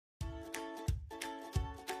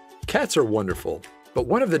Cats are wonderful, but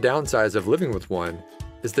one of the downsides of living with one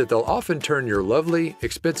is that they'll often turn your lovely,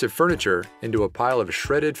 expensive furniture into a pile of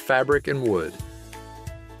shredded fabric and wood.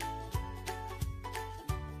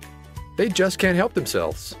 They just can't help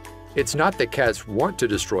themselves. It's not that cats want to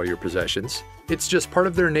destroy your possessions, it's just part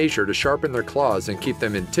of their nature to sharpen their claws and keep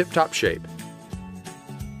them in tip-top shape.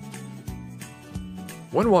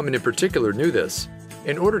 One woman in particular knew this.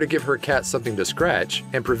 In order to give her cat something to scratch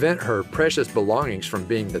and prevent her precious belongings from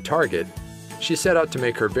being the target, she set out to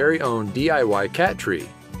make her very own DIY cat tree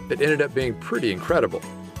that ended up being pretty incredible.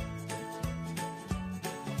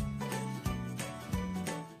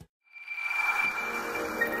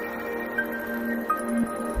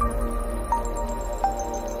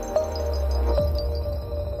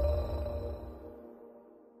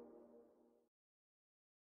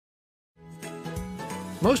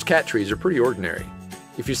 Most cat trees are pretty ordinary.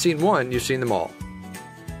 If you've seen one, you've seen them all.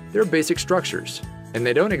 They're basic structures, and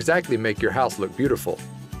they don't exactly make your house look beautiful.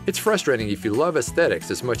 It's frustrating if you love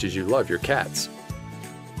aesthetics as much as you love your cats.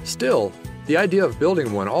 Still, the idea of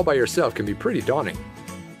building one all by yourself can be pretty daunting.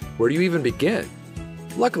 Where do you even begin?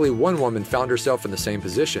 Luckily, one woman found herself in the same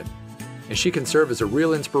position, and she can serve as a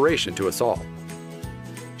real inspiration to us all.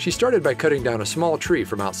 She started by cutting down a small tree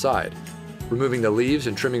from outside, removing the leaves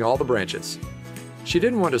and trimming all the branches. She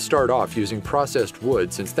didn't want to start off using processed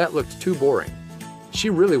wood since that looked too boring.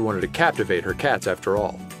 She really wanted to captivate her cats after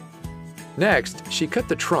all. Next, she cut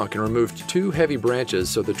the trunk and removed 2 heavy branches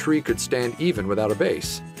so the tree could stand even without a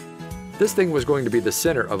base. This thing was going to be the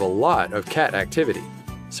center of a lot of cat activity,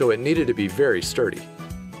 so it needed to be very sturdy.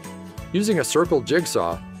 Using a circle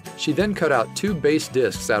jigsaw, she then cut out 2 base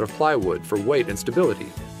discs out of plywood for weight and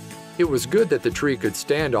stability. It was good that the tree could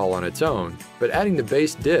stand all on its own, but adding the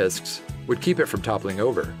base discs would keep it from toppling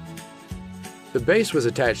over. The base was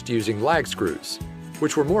attached using lag screws,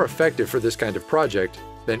 which were more effective for this kind of project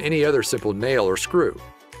than any other simple nail or screw.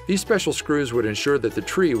 These special screws would ensure that the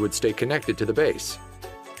tree would stay connected to the base.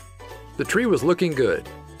 The tree was looking good,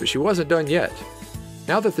 but she wasn't done yet.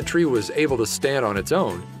 Now that the tree was able to stand on its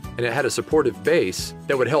own, and it had a supportive base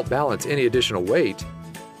that would help balance any additional weight,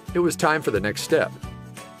 it was time for the next step.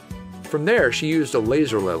 From there, she used a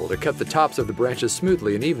laser level to cut the tops of the branches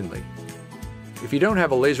smoothly and evenly. If you don't have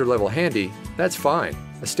a laser level handy, that's fine.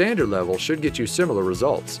 A standard level should get you similar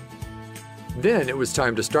results. Then it was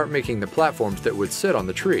time to start making the platforms that would sit on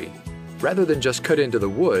the tree. Rather than just cut into the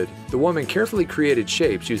wood, the woman carefully created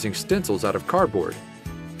shapes using stencils out of cardboard.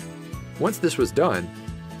 Once this was done,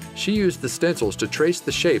 she used the stencils to trace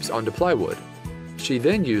the shapes onto plywood. She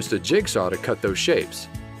then used a jigsaw to cut those shapes.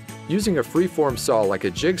 Using a free-form saw like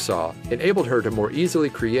a jigsaw enabled her to more easily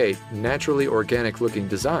create naturally organic-looking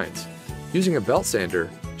designs. Using a belt sander,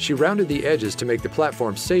 she rounded the edges to make the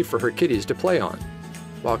platform safe for her kitties to play on.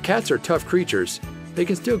 While cats are tough creatures, they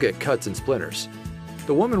can still get cuts and splinters.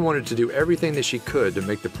 The woman wanted to do everything that she could to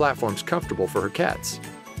make the platforms comfortable for her cats.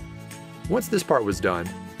 Once this part was done,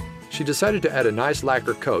 she decided to add a nice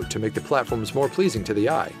lacquer coat to make the platforms more pleasing to the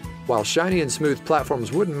eye. While shiny and smooth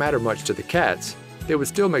platforms wouldn't matter much to the cats, they would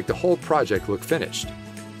still make the whole project look finished.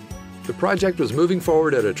 The project was moving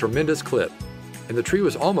forward at a tremendous clip, and the tree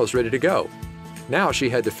was almost ready to go. Now she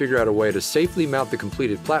had to figure out a way to safely mount the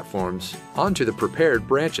completed platforms onto the prepared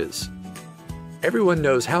branches. Everyone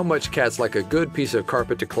knows how much cats like a good piece of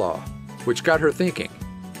carpet to claw, which got her thinking.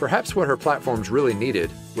 Perhaps what her platforms really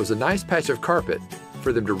needed was a nice patch of carpet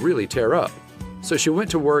for them to really tear up. So she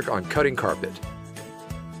went to work on cutting carpet.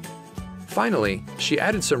 Finally, she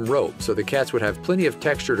added some rope so the cats would have plenty of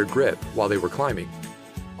texture to grip while they were climbing.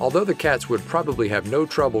 Although the cats would probably have no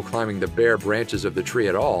trouble climbing the bare branches of the tree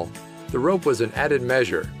at all, the rope was an added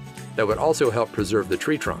measure that would also help preserve the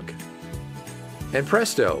tree trunk. And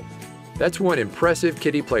presto! That's one impressive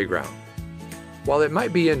kitty playground. While it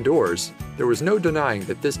might be indoors, there was no denying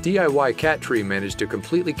that this DIY cat tree managed to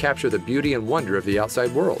completely capture the beauty and wonder of the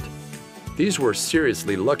outside world. These were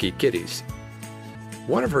seriously lucky kitties.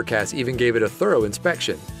 One of her cats even gave it a thorough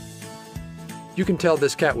inspection. You can tell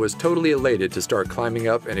this cat was totally elated to start climbing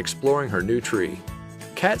up and exploring her new tree.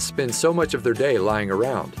 Cats spend so much of their day lying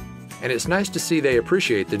around, and it's nice to see they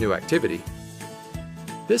appreciate the new activity.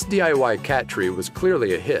 This DIY cat tree was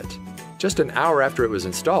clearly a hit. Just an hour after it was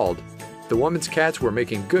installed, the woman's cats were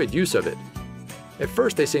making good use of it. At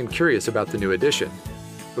first they seemed curious about the new addition,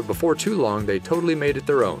 but before too long they totally made it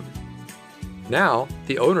their own. Now,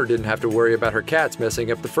 the owner didn't have to worry about her cats messing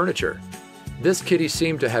up the furniture. This kitty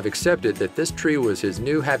seemed to have accepted that this tree was his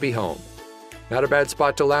new happy home. Not a bad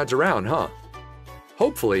spot to lounge around, huh?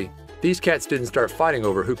 Hopefully, these cats didn't start fighting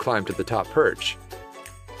over who climbed to the top perch,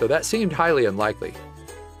 though that seemed highly unlikely.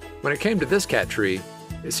 When it came to this cat tree,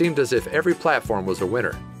 it seemed as if every platform was a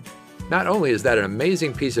winner. Not only is that an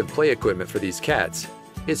amazing piece of play equipment for these cats,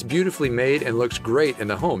 it's beautifully made and looks great in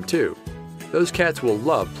the home too. Those cats will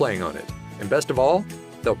love playing on it, and best of all,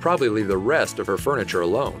 they'll probably leave the rest of her furniture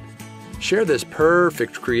alone. Share this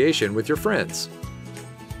perfect creation with your friends.